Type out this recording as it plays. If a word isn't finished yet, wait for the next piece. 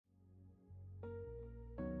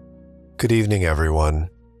Good evening,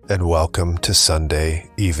 everyone, and welcome to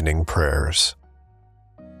Sunday evening prayers.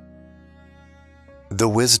 The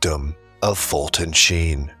wisdom of Fulton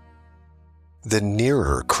Sheen. The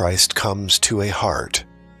nearer Christ comes to a heart,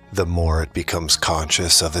 the more it becomes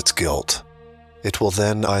conscious of its guilt. It will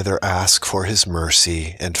then either ask for his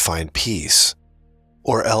mercy and find peace,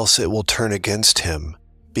 or else it will turn against him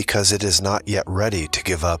because it is not yet ready to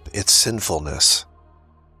give up its sinfulness.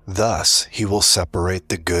 Thus he will separate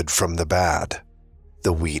the good from the bad,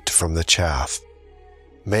 the wheat from the chaff.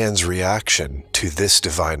 Man's reaction to this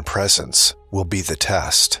divine presence will be the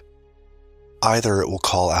test. Either it will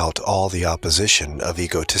call out all the opposition of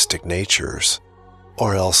egotistic natures,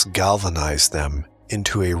 or else galvanize them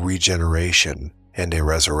into a regeneration and a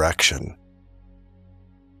resurrection.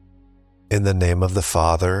 In the name of the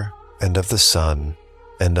Father, and of the Son,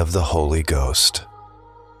 and of the Holy Ghost.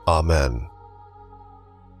 Amen.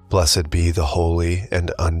 Blessed be the Holy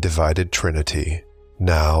and Undivided Trinity,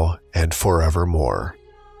 now and forevermore.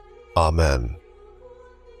 Amen.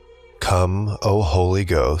 Come, O Holy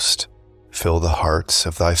Ghost, fill the hearts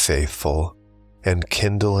of thy faithful, and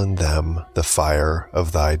kindle in them the fire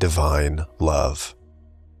of thy divine love.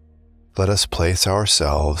 Let us place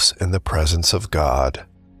ourselves in the presence of God,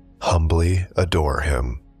 humbly adore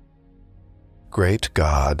him. Great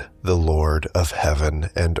God, the Lord of heaven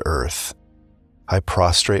and earth, I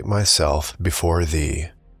prostrate myself before thee.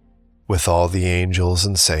 With all the angels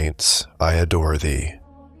and saints, I adore thee.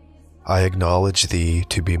 I acknowledge thee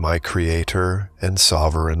to be my Creator and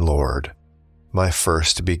Sovereign Lord, my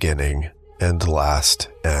first beginning and last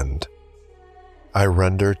end. I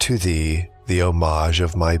render to thee the homage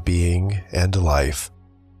of my being and life.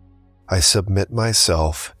 I submit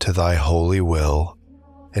myself to thy holy will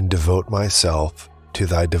and devote myself to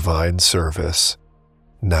thy divine service,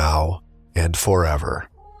 now and forever.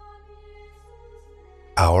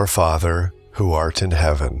 Our Father, who art in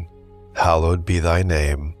heaven, hallowed be thy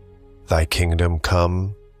name. Thy kingdom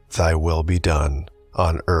come, thy will be done,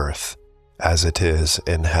 on earth as it is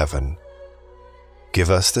in heaven. Give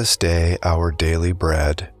us this day our daily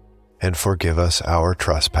bread, and forgive us our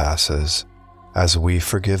trespasses, as we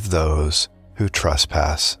forgive those who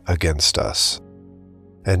trespass against us.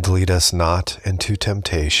 And lead us not into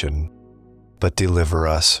temptation, but deliver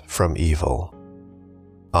us from evil.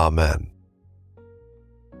 Amen.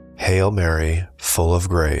 Hail Mary, full of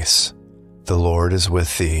grace, the Lord is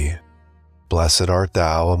with thee. Blessed art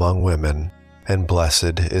thou among women, and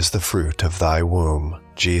blessed is the fruit of thy womb,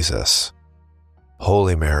 Jesus.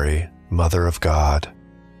 Holy Mary, Mother of God,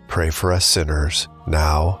 pray for us sinners,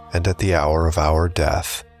 now and at the hour of our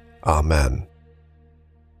death. Amen.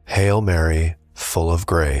 Hail Mary, full of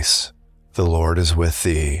grace, the Lord is with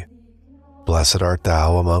thee. Blessed art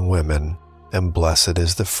thou among women, and blessed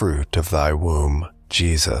is the fruit of thy womb,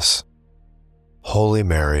 Jesus. Holy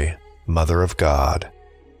Mary, Mother of God,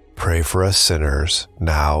 pray for us sinners,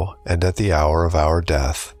 now and at the hour of our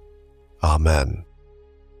death. Amen.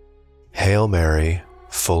 Hail Mary,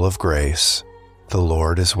 full of grace, the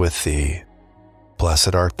Lord is with thee.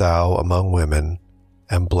 Blessed art thou among women,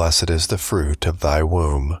 and blessed is the fruit of thy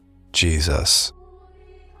womb, Jesus.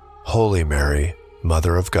 Holy Mary,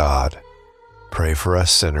 Mother of God, pray for us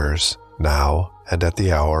sinners, now and at the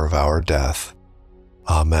hour of our death.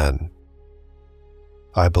 Amen.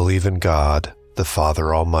 I believe in God, the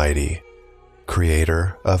Father Almighty,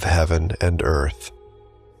 Creator of heaven and earth,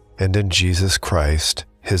 and in Jesus Christ,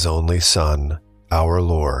 his only Son, our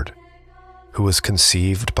Lord, who was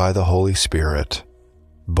conceived by the Holy Spirit,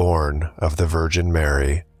 born of the Virgin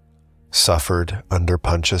Mary, suffered under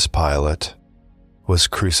Pontius Pilate, was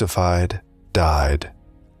crucified, died,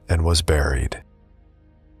 and was buried.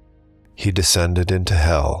 He descended into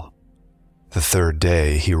hell. The third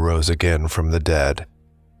day he rose again from the dead.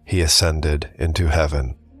 He ascended into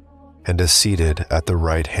heaven, and is seated at the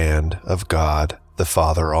right hand of God the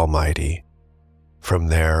Father Almighty. From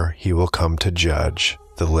there he will come to judge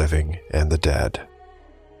the living and the dead.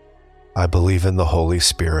 I believe in the Holy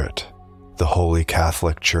Spirit, the Holy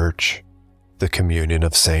Catholic Church, the communion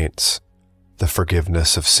of saints, the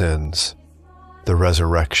forgiveness of sins, the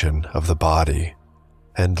resurrection of the body,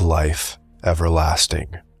 and life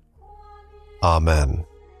everlasting. Amen.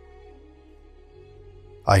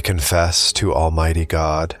 I confess to Almighty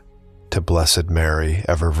God, to Blessed Mary,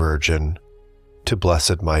 ever Virgin, to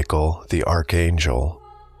Blessed Michael, the Archangel,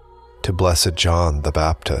 to Blessed John the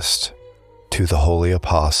Baptist, to the holy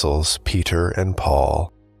apostles Peter and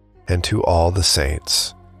Paul, and to all the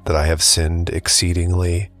saints, that I have sinned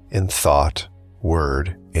exceedingly in thought,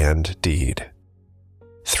 word, and deed.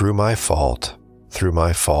 Through my fault, through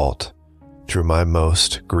my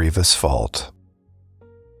most grievous fault.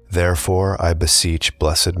 Therefore I beseech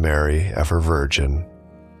Blessed Mary, ever Virgin,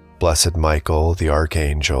 Blessed Michael the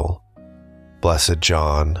Archangel, Blessed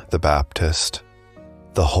John the Baptist,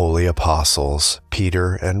 the holy apostles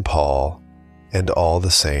Peter and Paul, and all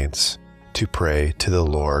the saints, to pray to the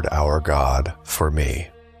Lord our God for me.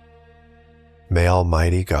 May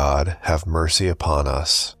Almighty God have mercy upon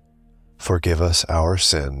us, forgive us our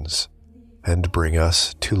sins, and bring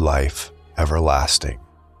us to life everlasting.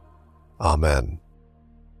 Amen.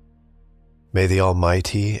 May the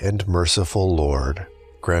Almighty and merciful Lord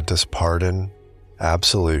grant us pardon,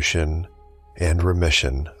 absolution, and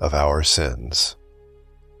remission of our sins.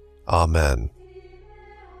 Amen.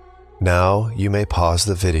 Now you may pause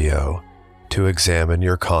the video to examine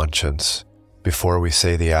your conscience before we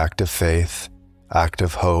say the act of faith, act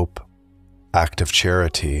of hope, act of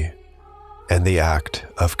charity, and the act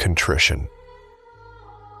of contrition.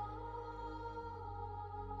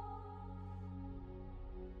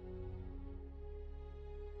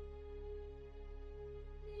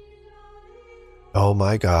 O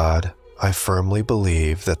my God, I firmly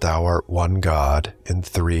believe that Thou art one God in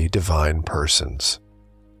three divine persons,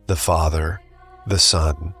 the Father, the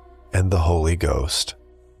Son, and the Holy Ghost.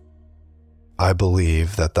 I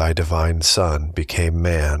believe that Thy divine Son became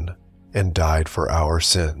man and died for our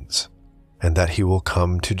sins, and that He will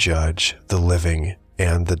come to judge the living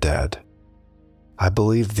and the dead. I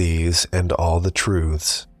believe these and all the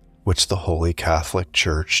truths which the Holy Catholic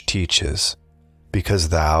Church teaches, because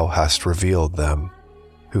Thou hast revealed them,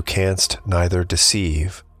 who canst neither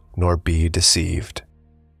deceive nor be deceived.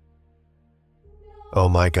 O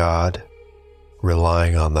my God,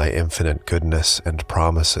 relying on Thy infinite goodness and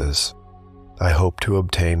promises, I hope to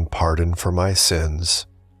obtain pardon for my sins,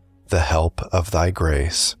 the help of Thy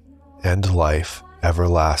grace, and life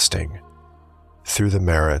everlasting, through the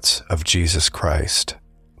merits of Jesus Christ,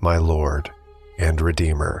 my Lord and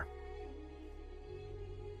Redeemer.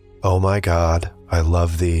 O my God, I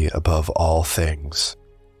love Thee above all things,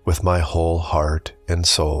 with my whole heart and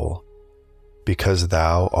soul, because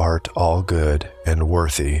Thou art all good and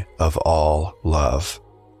worthy of all love.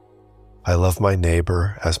 I love my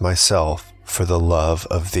neighbor as myself for the love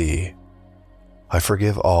of Thee. I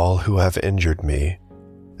forgive all who have injured me,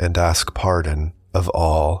 and ask pardon of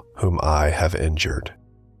all whom I have injured.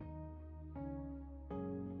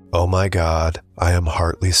 O my God, I am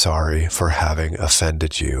heartily sorry for having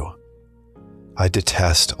offended You. I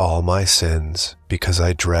detest all my sins because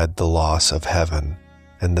I dread the loss of heaven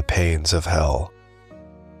and the pains of hell,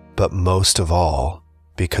 but most of all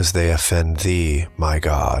because they offend Thee, my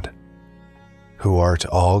God, who art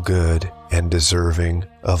all good and deserving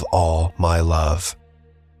of all my love.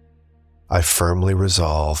 I firmly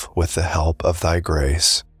resolve, with the help of Thy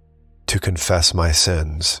grace, to confess my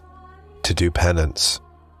sins, to do penance,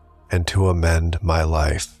 and to amend my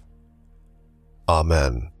life.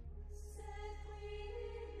 Amen.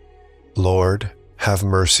 Lord, have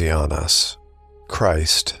mercy on us.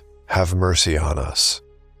 Christ, have mercy on us.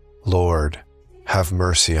 Lord, have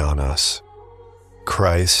mercy on us.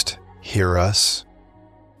 Christ, hear us.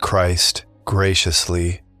 Christ,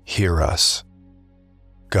 graciously hear us.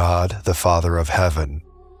 God, the Father of heaven,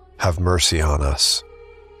 have mercy on us.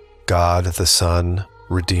 God, the Son,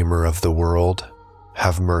 Redeemer of the world,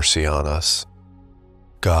 have mercy on us.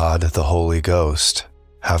 God, the Holy Ghost,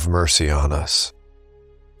 have mercy on us.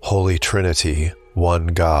 Holy Trinity, one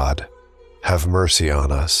God, have mercy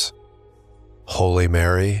on us. Holy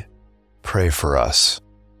Mary, pray for us.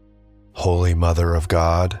 Holy Mother of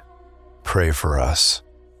God, pray for us.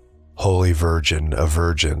 Holy Virgin of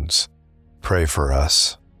Virgins, pray for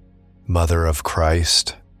us. Mother of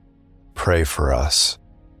Christ, pray for us.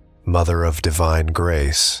 Mother of Divine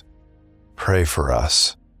Grace, pray for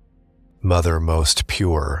us. Mother most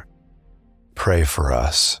pure, pray for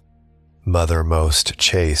us. Mother most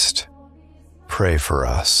chaste, pray for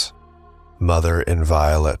us. Mother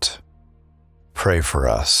inviolate, pray for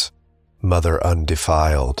us. Mother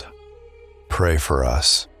undefiled, pray for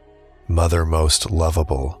us. Mother most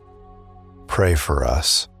lovable, pray for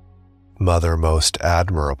us. Mother most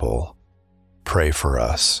admirable, pray for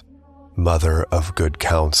us. Mother of good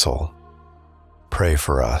counsel, pray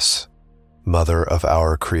for us. Mother of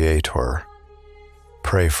our Creator,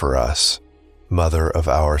 pray for us. Mother of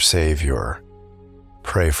our Savior,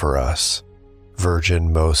 pray for us.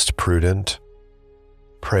 Virgin most prudent,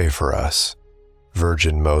 pray for us.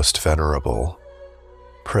 Virgin most venerable,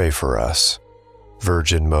 pray for us.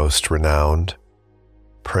 Virgin most renowned,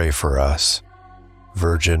 pray for us.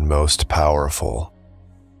 Virgin most powerful,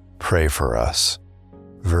 pray for us.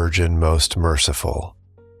 Virgin most merciful,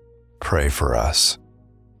 pray for us.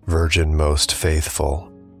 Virgin most faithful,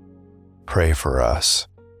 pray for us.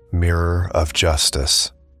 Mirror of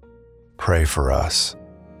justice, pray for us.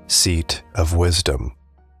 Seat of wisdom,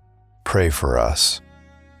 pray for us.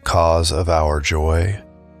 Cause of our joy,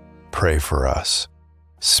 pray for us.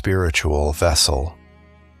 Spiritual vessel,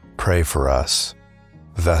 pray for us.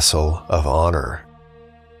 Vessel of honor,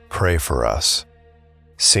 pray for us.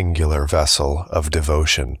 Singular vessel of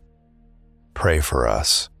devotion, pray for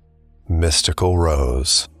us. Mystical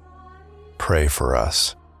rose, pray for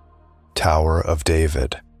us. Tower of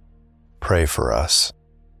David, pray for us.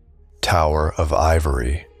 Tower of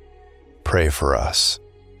ivory, pray for us.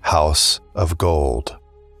 House of gold,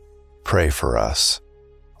 pray for us.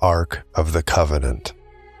 Ark of the covenant,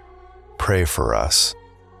 pray for us.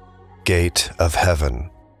 Gate of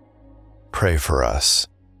heaven, pray for us.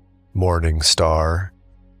 Morning star,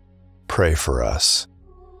 pray for us.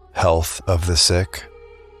 Health of the sick,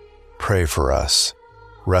 pray for us.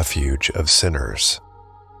 Refuge of sinners,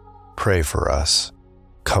 pray for us.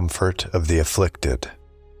 Comfort of the afflicted,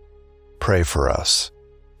 pray for us.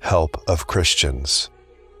 Help of Christians,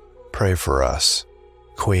 pray for us.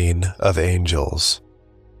 Queen of angels,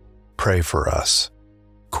 pray for us.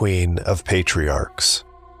 Queen of patriarchs,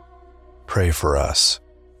 pray for us.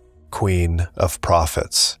 Queen of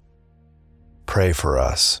prophets, pray for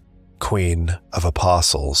us. Queen of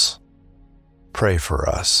apostles, pray for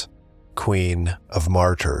us. Queen of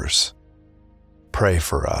martyrs, pray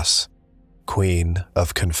for us. Queen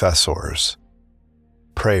of confessors,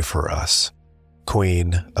 pray for us.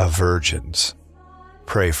 Queen of virgins,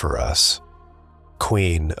 pray for us.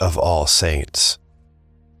 Queen of all saints,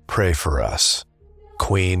 pray for us.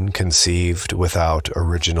 Queen conceived without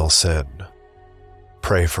original sin,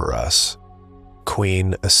 pray for us.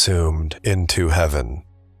 Queen assumed into heaven,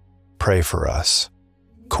 pray for us.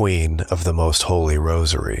 Queen of the Most Holy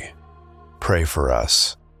Rosary, pray for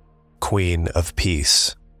us. Queen of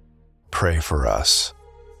Peace, pray for us.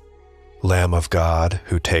 Lamb of God,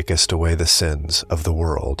 who takest away the sins of the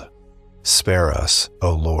world, spare us,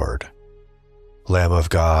 O Lord. Lamb of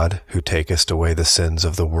God, who takest away the sins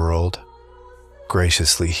of the world,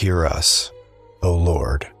 graciously hear us, O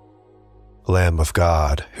Lord. Lamb of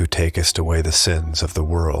God, who takest away the sins of the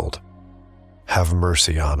world, have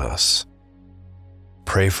mercy on us.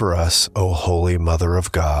 Pray for us, O Holy Mother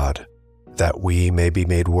of God, that we may be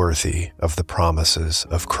made worthy of the promises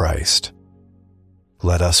of Christ.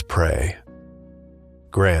 Let us pray.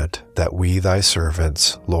 Grant that we, thy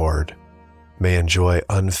servants, Lord, may enjoy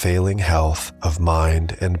unfailing health of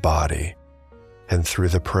mind and body, and through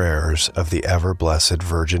the prayers of the ever-blessed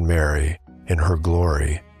Virgin Mary in her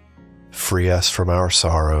glory, free us from our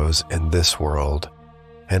sorrows in this world,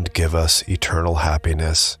 and give us eternal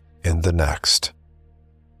happiness in the next.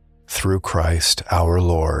 Through Christ our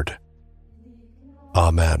Lord.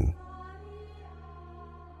 Amen.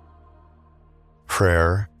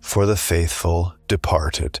 Prayer for the faithful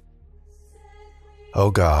departed.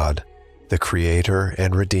 O God, the Creator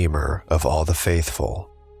and Redeemer of all the faithful,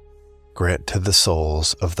 grant to the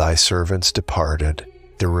souls of thy servants departed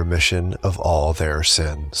the remission of all their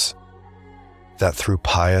sins, that through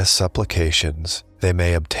pious supplications they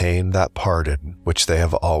may obtain that pardon which they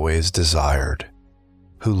have always desired,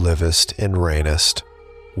 who livest and reignest,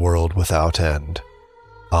 world without end.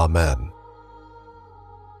 Amen.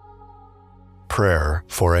 Prayer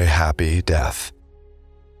for a happy death.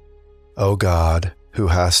 O God, who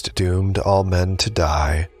hast doomed all men to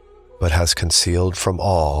die, but has concealed from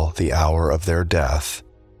all the hour of their death,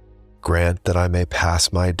 grant that I may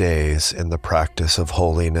pass my days in the practice of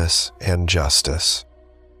holiness and justice,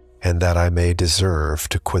 and that I may deserve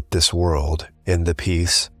to quit this world in the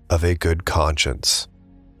peace of a good conscience,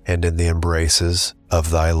 and in the embraces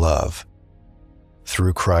of thy love.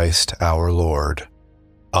 Through Christ our Lord.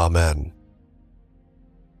 Amen.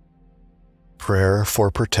 Prayer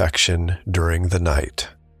for protection during the night.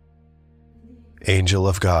 Angel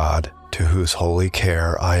of God, to whose holy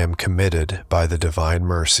care I am committed by the divine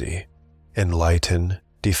mercy, enlighten,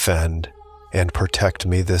 defend, and protect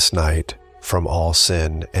me this night from all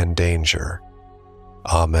sin and danger.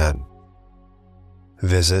 Amen.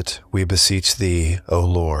 Visit, we beseech thee, O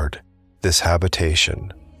Lord, this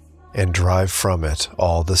habitation, and drive from it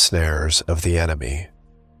all the snares of the enemy.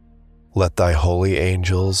 Let thy holy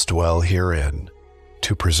angels dwell herein,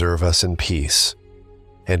 to preserve us in peace,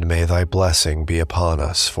 and may thy blessing be upon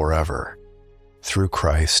us forever. Through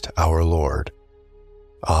Christ our Lord.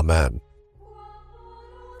 Amen.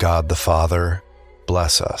 God the Father,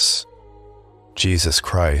 bless us. Jesus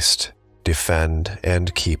Christ, defend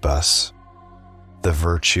and keep us. The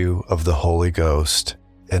virtue of the Holy Ghost,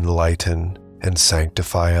 enlighten and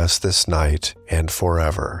sanctify us this night and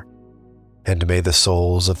forever. And may the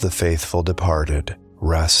souls of the faithful departed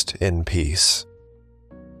rest in peace.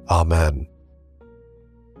 Amen.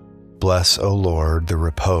 Bless, O Lord, the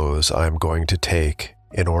repose I am going to take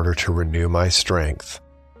in order to renew my strength,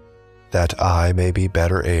 that I may be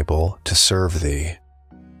better able to serve Thee.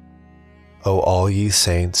 O all ye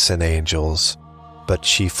saints and angels, but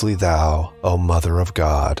chiefly Thou, O Mother of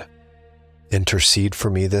God, intercede for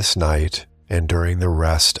me this night and during the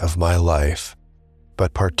rest of my life,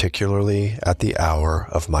 but particularly at the hour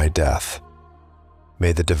of my death.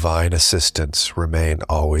 May the divine assistance remain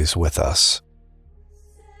always with us.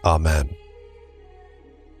 Amen.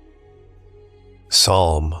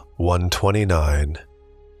 Psalm 129,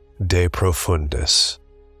 De Profundis.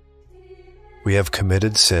 We have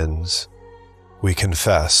committed sins. We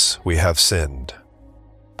confess we have sinned,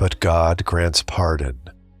 but God grants pardon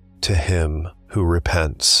to him who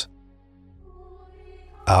repents.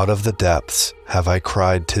 Out of the depths have I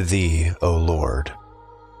cried to Thee, O Lord.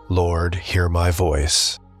 Lord, hear my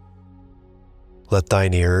voice. Let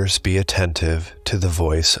Thine ears be attentive to the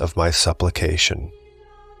voice of my supplication.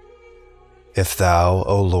 If Thou,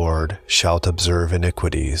 O Lord, shalt observe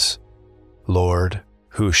iniquities, Lord,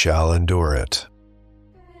 who shall endure it?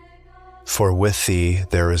 For with Thee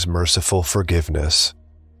there is merciful forgiveness,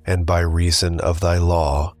 and by reason of Thy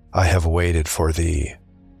law I have waited for Thee,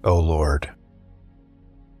 O Lord.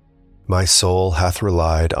 My soul hath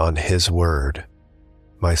relied on His word.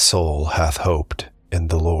 My soul hath hoped in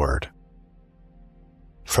the Lord.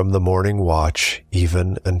 From the morning watch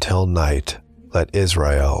even until night, let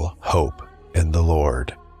Israel hope in the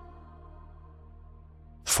Lord.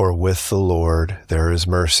 For with the Lord there is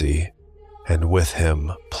mercy, and with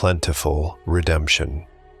Him plentiful redemption.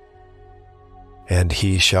 And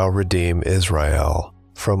He shall redeem Israel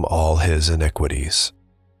from all his iniquities.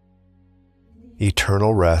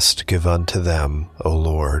 Eternal rest give unto them, O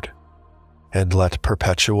Lord, and let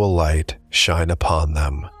perpetual light shine upon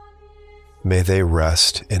them. May they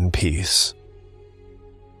rest in peace.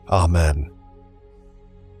 Amen.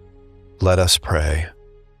 Let us pray.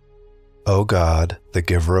 O God, the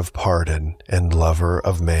giver of pardon and lover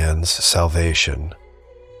of man's salvation,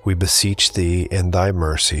 we beseech Thee in Thy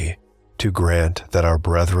mercy to grant that our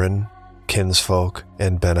brethren, kinsfolk,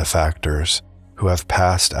 and benefactors who have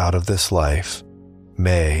passed out of this life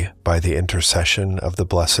may, by the intercession of the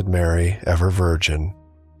Blessed Mary, ever Virgin,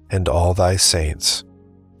 and all Thy saints,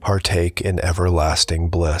 partake in everlasting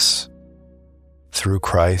bliss. Through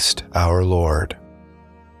Christ our Lord.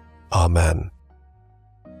 Amen.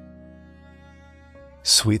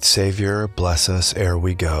 Sweet Saviour, bless us ere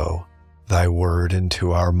we go, Thy word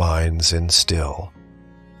into our minds instill,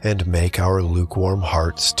 and make our lukewarm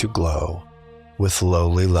hearts to glow with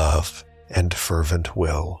lowly love and fervent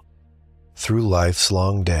will. Through life's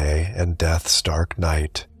long day and death's dark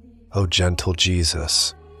night, O gentle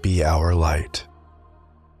Jesus, be our light.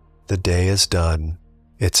 The day is done,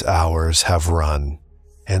 its hours have run,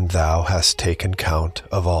 and Thou hast taken count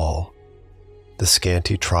of all. The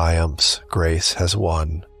scanty triumphs grace has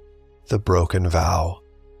won, the broken vow,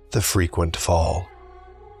 the frequent fall.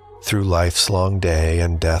 Through life's long day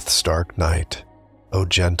and death's dark night, O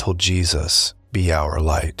gentle Jesus, be our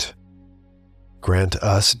light. Grant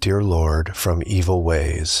us, dear Lord, from evil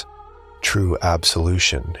ways, true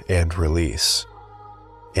absolution and release,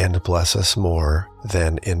 and bless us more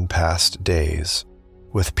than in past days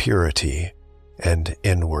with purity and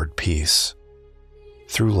inward peace.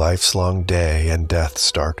 Through life's long day and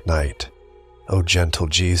death's dark night, O gentle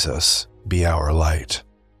Jesus, be our light.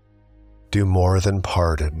 Do more than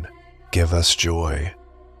pardon, give us joy,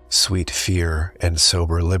 sweet fear and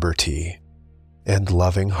sober liberty, and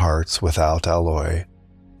loving hearts without alloy,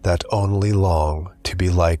 that only long to be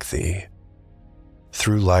like Thee.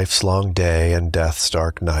 Through life's long day and death's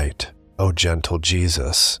dark night, O gentle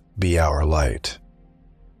Jesus, be our light.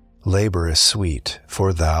 Labor is sweet,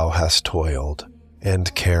 for Thou hast toiled,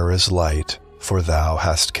 and care is light, for Thou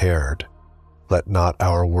hast cared. Let not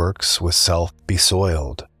our works with self be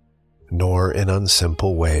soiled, nor in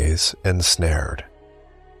unsimple ways ensnared.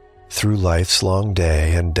 Through life's long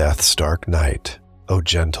day and death's dark night, O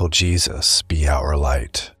gentle Jesus, be our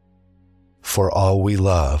light. For all we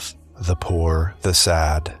love, the poor, the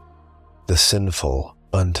sad, the sinful,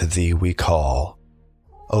 unto Thee we call.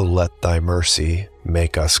 O let Thy mercy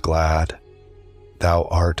make us glad. Thou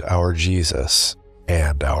art our Jesus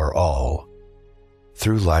and our all.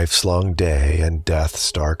 Through life's long day and death's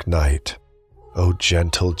dark night, O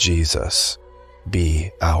gentle Jesus, be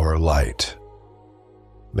our light.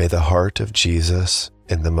 May the heart of Jesus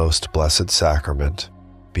in the most blessed sacrament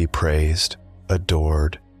be praised,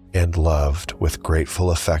 adored, and loved with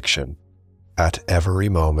grateful affection at every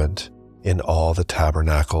moment in all the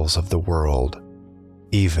tabernacles of the world,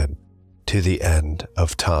 even to the end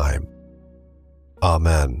of time.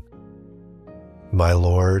 Amen. My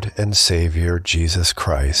Lord and Savior Jesus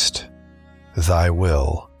Christ, thy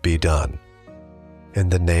will be done. In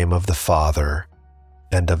the name of the Father,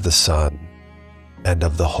 and of the Son, and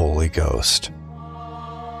of the Holy Ghost.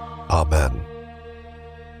 Amen.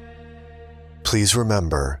 Please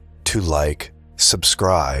remember to like,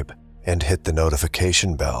 subscribe, and hit the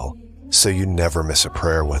notification bell so you never miss a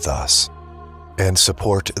prayer with us. And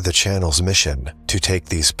support the channel's mission to take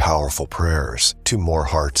these powerful prayers to more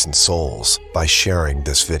hearts and souls by sharing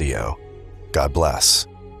this video. God bless.